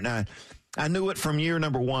Smart, and I knew it from year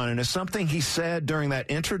number one, and it's something he said during that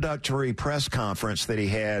introductory press conference that he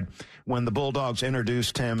had when the Bulldogs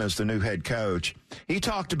introduced him as the new head coach. He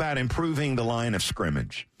talked about improving the line of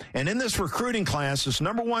scrimmage. And in this recruiting class, this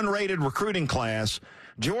number one rated recruiting class,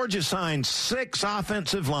 Georgia signed 6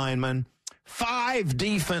 offensive linemen, 5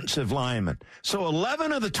 defensive linemen. So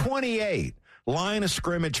 11 of the 28 line of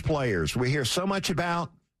scrimmage players we hear so much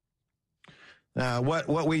about.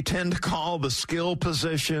 What we tend to call the skill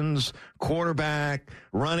positions, quarterback,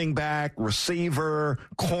 running back, receiver,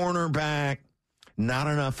 cornerback. Not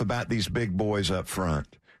enough about these big boys up front.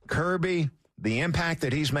 Kirby, the impact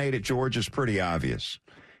that he's made at Georgia is pretty obvious.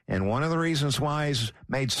 And one of the reasons why he's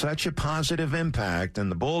made such a positive impact,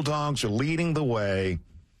 and the Bulldogs are leading the way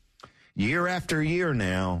year after year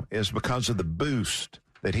now, is because of the boost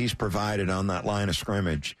that he's provided on that line of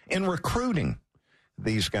scrimmage in recruiting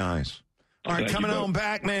these guys. All right, coming on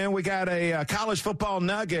back, man, we got a college football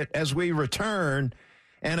nugget as we return.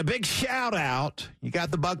 And a big shout out. You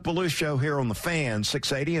got the Buck Belue Show here on the Fan,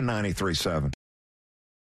 680 and 93.7.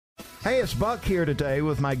 Hey, it's Buck here today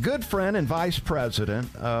with my good friend and vice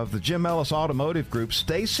president of the Jim Ellis Automotive Group,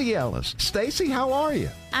 Stacy Ellis. Stacy, how are you?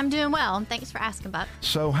 I'm doing well, and thanks for asking, Buck.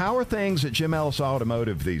 So how are things at Jim Ellis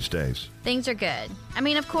Automotive these days? Things are good. I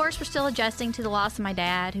mean, of course, we're still adjusting to the loss of my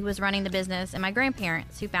dad, who was running the business, and my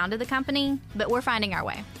grandparents, who founded the company, but we're finding our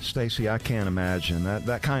way. Stacy, I can't imagine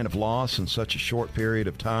that kind of loss in such a short period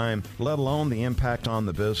of time, let alone the impact on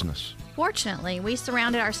the business. Fortunately, we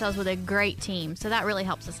surrounded ourselves with a great team, so that really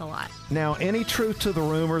helps us a lot. Now, any truth to the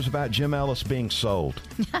rumors about Jim Ellis being sold?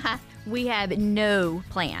 We have no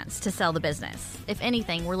plans to sell the business. If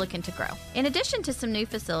anything, we're looking to grow. In addition to some new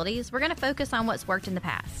facilities, we're going to focus on what's worked in the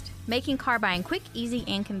past, making car buying quick, easy,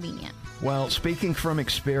 and convenient. Well, speaking from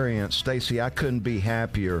experience, Stacy, I couldn't be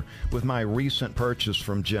happier with my recent purchase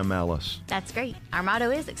from Jim Ellis. That's great. Our motto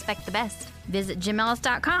is expect the best. Visit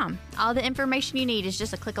jimellis.com. All the information you need is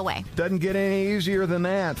just a click away. Doesn't get any easier than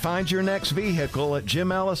that. Find your next vehicle at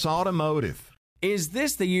Jim Ellis Automotive. Is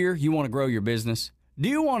this the year you want to grow your business? Do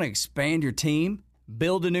you want to expand your team?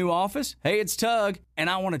 Build a new office? Hey, it's Tug, and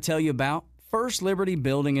I want to tell you about First Liberty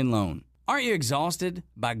Building and Loan. Aren't you exhausted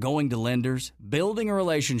by going to lenders, building a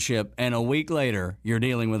relationship, and a week later, you're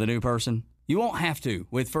dealing with a new person? You won't have to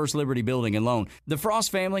with First Liberty Building and Loan. The Frost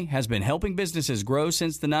family has been helping businesses grow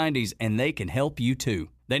since the 90s, and they can help you too.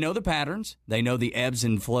 They know the patterns, they know the ebbs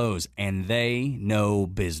and flows, and they know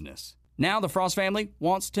business. Now the Frost family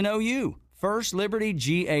wants to know you.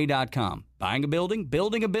 FirstLibertyGA.com. Buying a building,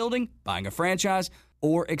 building a building, buying a franchise,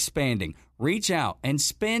 or expanding. Reach out and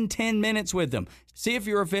spend 10 minutes with them. See if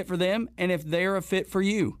you're a fit for them and if they're a fit for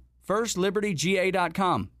you.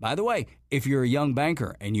 FirstLibertyGA.com. By the way, if you're a young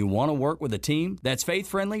banker and you want to work with a team that's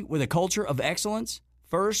faith-friendly with a culture of excellence,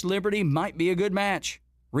 First Liberty might be a good match.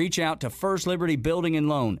 Reach out to First Liberty Building and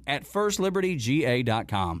Loan at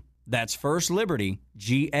FirstLibertyGA.com. That's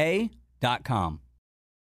FirstLibertyGA.com.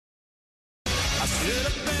 I should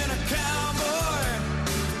have been a cowboy.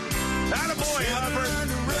 Attaboy, Hubbard.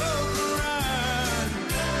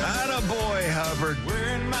 Attaboy, Hubbard.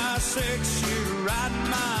 Wearing my 6-shooter, riding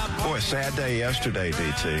my Boy, sad day yesterday,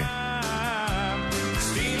 DT.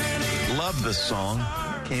 Love this song.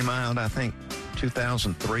 Came out, I think,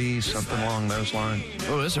 2003, something along those lines.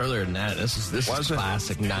 Oh, it's earlier than that. This is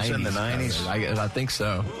classic 90s. It was in the 90s? I think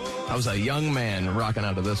so. I was a young man rocking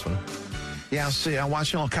out to this one. Yeah, see, I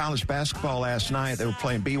watched on college basketball last night. They were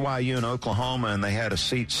playing BYU in Oklahoma, and they had a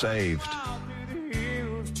seat saved.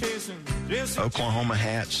 Oklahoma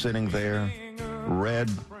hat sitting there,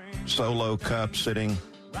 red Solo cup sitting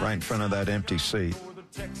right in front of that empty seat.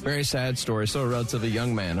 Very sad story. So a relatively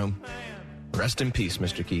young man. Rest in peace,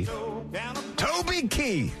 Mr. Keith. Toby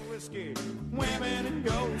Keith.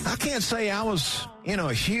 I can't say I was,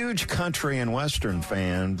 a huge country and Western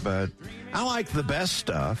fan, but I like the best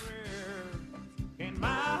stuff.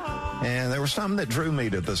 And there was something that drew me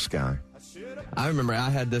to this guy. I remember I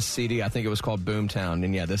had this CD. I think it was called Boomtown.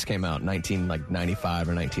 And, yeah, this came out in 1995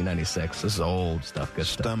 or 1996. This is old stuff. Good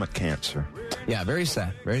stuff. Stomach cancer. Yeah, very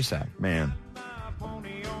sad. Very sad. Man,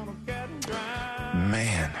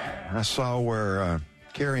 I saw where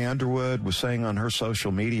Carrie Underwood was saying on her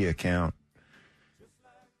social media account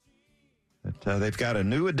that they've got a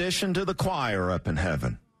new addition to the choir up in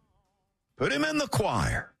heaven. Put him in the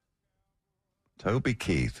choir. Toby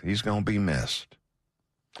Keith, he's going to be missed.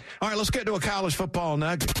 All right, let's get to a college football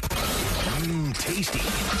nugget. Tasty.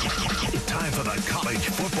 Time for the College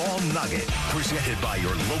Football Nugget. Presented by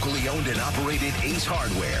your locally owned and operated Ace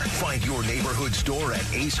Hardware. Find your neighborhood store at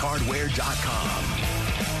acehardware.com.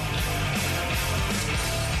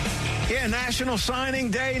 Yeah, National Signing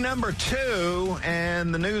Day number 2,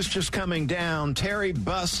 and the news just coming down. Terry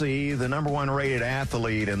Bussey, the number 1 rated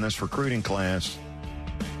athlete in this recruiting class,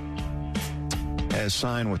 has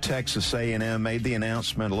signed with Texas A&M, made the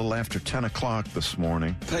announcement a little after 10 o'clock this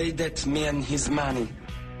morning. Pay that man his money.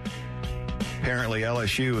 Apparently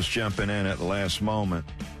LSU was jumping in at the last moment.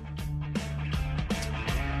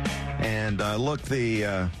 And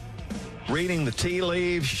reading the tea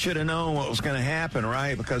leaves, you should have known what was going to happen,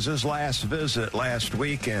 right? Because his last visit last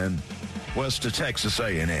weekend was to Texas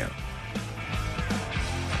A&M,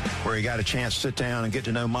 where he got a chance to sit down and get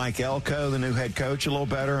to know Mike Elko, the new head coach, a little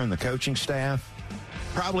better, and the coaching staff.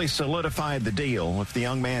 Probably solidified the deal if the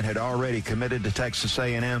young man had already committed to Texas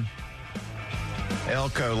A&M.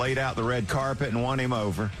 Elko laid out the red carpet and won him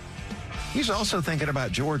over. He's also thinking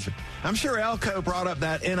about Georgia. I'm sure Elko brought up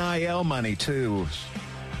that NIL money, too.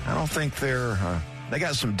 I don't think they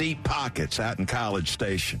got some deep pockets out in College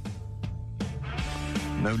Station.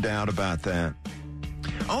 No doubt about that.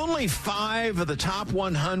 Only 5 of the top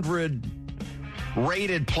 100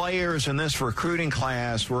 rated players in this recruiting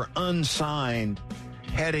class were unsigned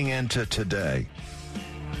heading into today.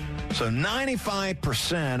 So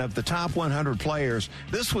 95% of the top 100 players,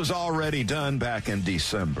 this was already done back in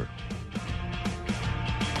December.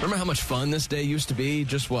 Remember how much fun this day used to be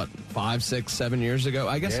just, 5, 6, 7 years ago?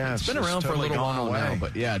 I guess it's been around for a little while now,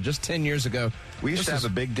 but yeah, just 10 years ago. We used to have a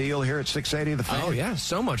big deal here at 680 The Fan. Oh, yeah,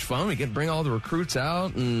 so much fun. We could bring all the recruits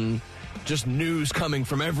out and just news coming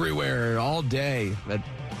from everywhere all day.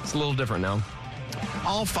 It's a little different now.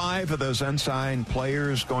 All 5 of those unsigned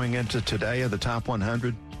players going into today of the top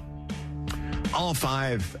 100, all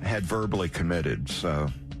 5 had verbally committed, so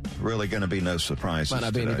really going to be no surprises. Might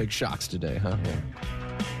not be any big shocks today, huh?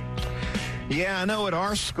 Yeah, I know at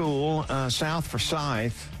our school, South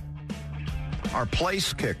Forsyth, our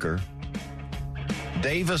place kicker,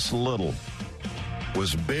 Davis Little,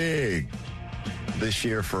 was big this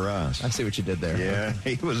year for us. I see what you did there. Yeah,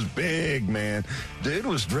 he was big, man. Dude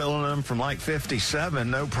was drilling them from like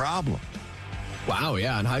 57, no problem. Wow,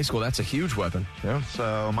 yeah, in high school, that's a huge weapon. Yeah.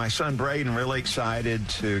 So my son Braden really excited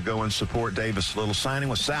to go and support Davis Little, signing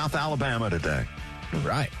with South Alabama today.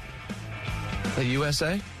 Right. The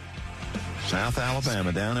USA? South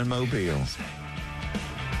Alabama, down in Mobile.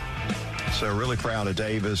 So really proud of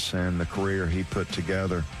Davis and the career he put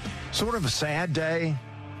together. Sort of a sad day.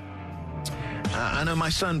 I know my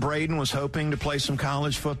son Braden was hoping to play some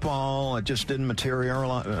college football. It just didn't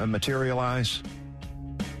materialize.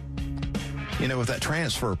 You know, with that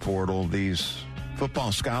transfer portal, these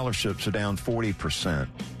football scholarships are down 40%.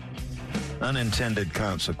 Unintended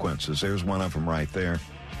consequences. There's one of them right there.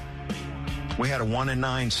 We had a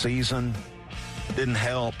 1-9 season. Didn't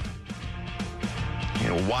help. You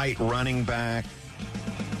know, white running back.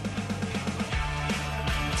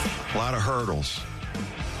 A lot of hurdles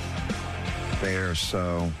there,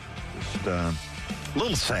 so just a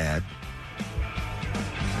little sad.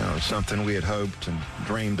 You know, something we had hoped and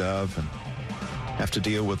dreamed of, and have to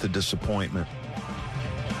deal with the disappointment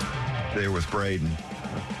there with Braden.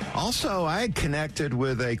 Also, I had connected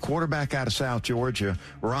with a quarterback out of South Georgia,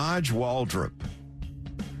 Raj Waldrop,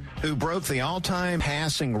 who broke the all-time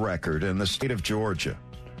passing record in the state of Georgia.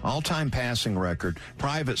 All-time passing record,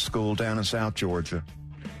 private school down in South Georgia.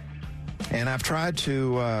 And I've tried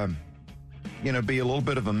to, be a little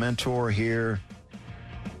bit of a mentor here.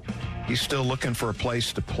 He's still looking for a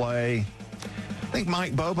place to play. I think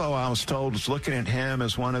Mike Bobo, I was told, was looking at him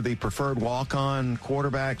as one of the preferred walk-on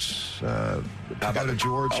quarterbacks to go to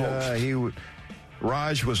Georgia.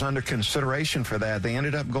 Raj was under consideration for that. They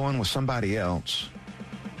ended up going with somebody else.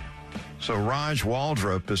 So Raj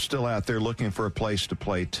Waldrop is still out there looking for a place to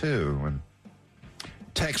play, too. And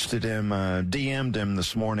texted him, DM'd him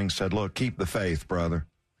this morning, said, look, keep the faith, brother.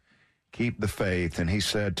 Keep the faith. And he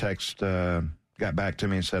said, got back to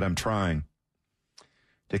me and said, I'm trying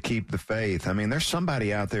to keep the faith. I mean, there's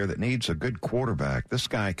somebody out there that needs a good quarterback. This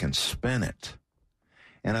guy can spin it.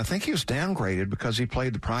 And I think he was downgraded because he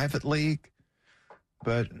played the private league.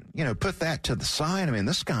 But, put that to the side. I mean,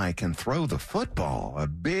 this guy can throw the football, a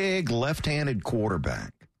big left-handed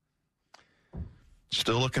quarterback.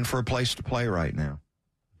 Still looking for a place to play right now.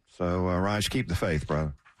 So, Raj, keep the faith,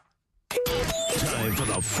 brother. Time for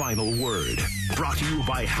the final word. Brought to you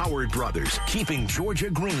by Howard Brothers, keeping Georgia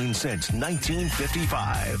green since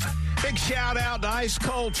 1955. Big shout out to Ice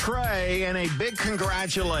Cold Trey and a big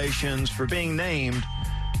congratulations for being named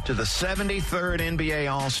to the 73rd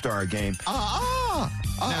NBA All-Star game.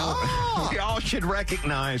 Now, we all should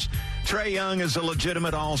recognize Trae Young is a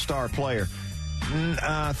legitimate All-Star player.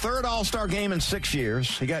 Third All-Star game in 6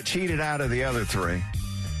 years. He got cheated out of the other 3.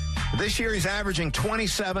 This year he's averaging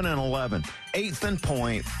 27 and 11, 8th in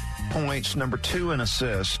points, number 2 in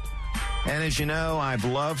assists. And as you know, I've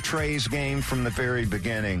loved Trae's game from the very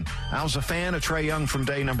beginning. I was a fan of Trae Young from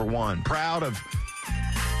day number 1. Proud of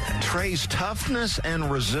Trae's toughness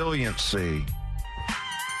and resiliency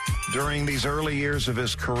during these early years of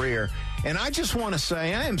his career. And I just want to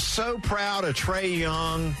say I am so proud of Trae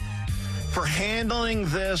Young for handling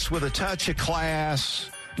this with a touch of class,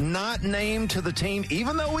 not named to the team,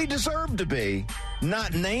 even though he deserved to be,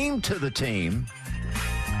 not named to the team.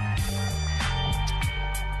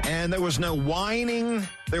 And there was no whining,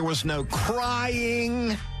 there was no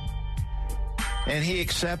crying, and he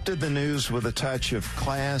accepted the news with a touch of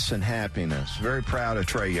class and happiness. Very proud of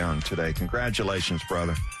Trae Young today. Congratulations,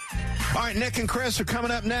 brother. All right, Nick and Chris are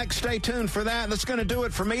coming up next. Stay tuned for that. That's going to do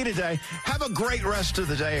it for me today. Have a great rest of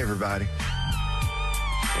the day, everybody.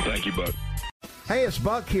 Thank you, Buck. Hey, it's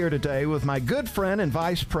Buck here today with my good friend and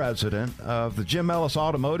vice president of the Jim Ellis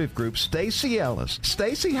Automotive Group, Stacy Ellis.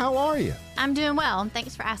 Stacy, how are you? I'm doing well.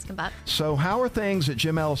 Thanks for asking, Buck. So how are things at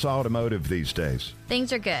Jim Ellis Automotive these days?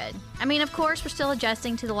 Things are good. I mean, of course, we're still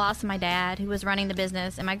adjusting to the loss of my dad, who was running the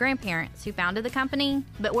business, and my grandparents, who founded the company,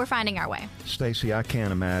 but we're finding our way. Stacy, I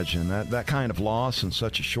can't imagine that kind of loss in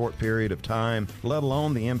such a short period of time, let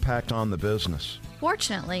alone the impact on the business.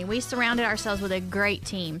 Fortunately, we surrounded ourselves with a great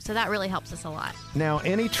team, so that really helps us a lot. Now,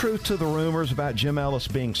 any truth to the rumors about Jim Ellis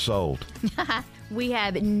being sold? We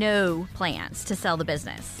have no plans to sell the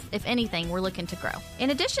business. If anything, we're looking to grow. In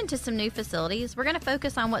addition to some new facilities, we're going to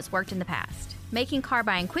focus on what's worked in the past, making car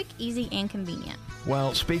buying quick, easy, and convenient.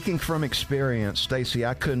 Well, speaking from experience, Stacy,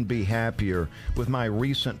 I couldn't be happier with my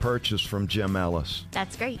recent purchase from Jim Ellis.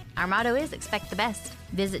 That's great. Our motto is expect the best.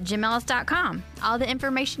 Visit jimellis.com. All the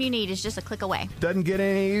information you need is just a click away. Doesn't get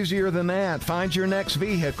any easier than that. Find your next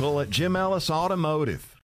vehicle at Jim Ellis Automotive.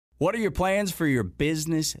 What are your plans for your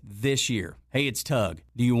business this year? Hey, it's Tug.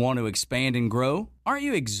 Do you want to expand and grow? Aren't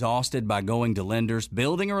you exhausted by going to lenders,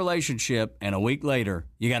 building a relationship, and a week later,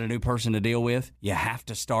 you got a new person to deal with? You have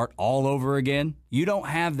to start all over again? You don't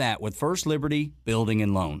have that with First Liberty Building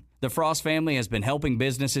and Loan. The Frost family has been helping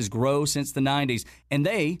businesses grow since the 90s, and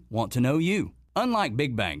they want to know you. Unlike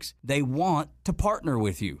big banks, they want to partner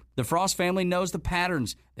with you. The Frost family knows the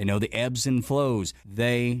patterns. They know the ebbs and flows.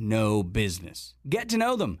 They know business. Get to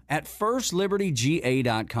know them at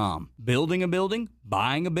FirstLibertyGA.com. Building a building,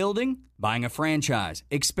 buying a franchise,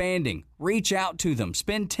 expanding. Reach out to them.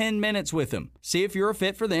 Spend 10 minutes with them. See if you're a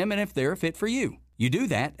fit for them and if they're a fit for you. You do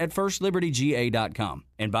that at FirstLibertyGA.com.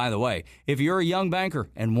 And by the way, if you're a young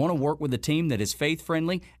banker and want to work with a team that is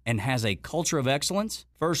faith-friendly and has a culture of excellence,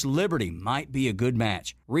 First Liberty might be a good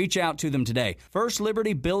match. Reach out to them today. First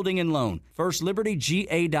Liberty Building and Loan.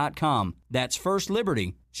 FirstLibertyGA.com. That's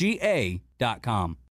FirstLibertyGA.com.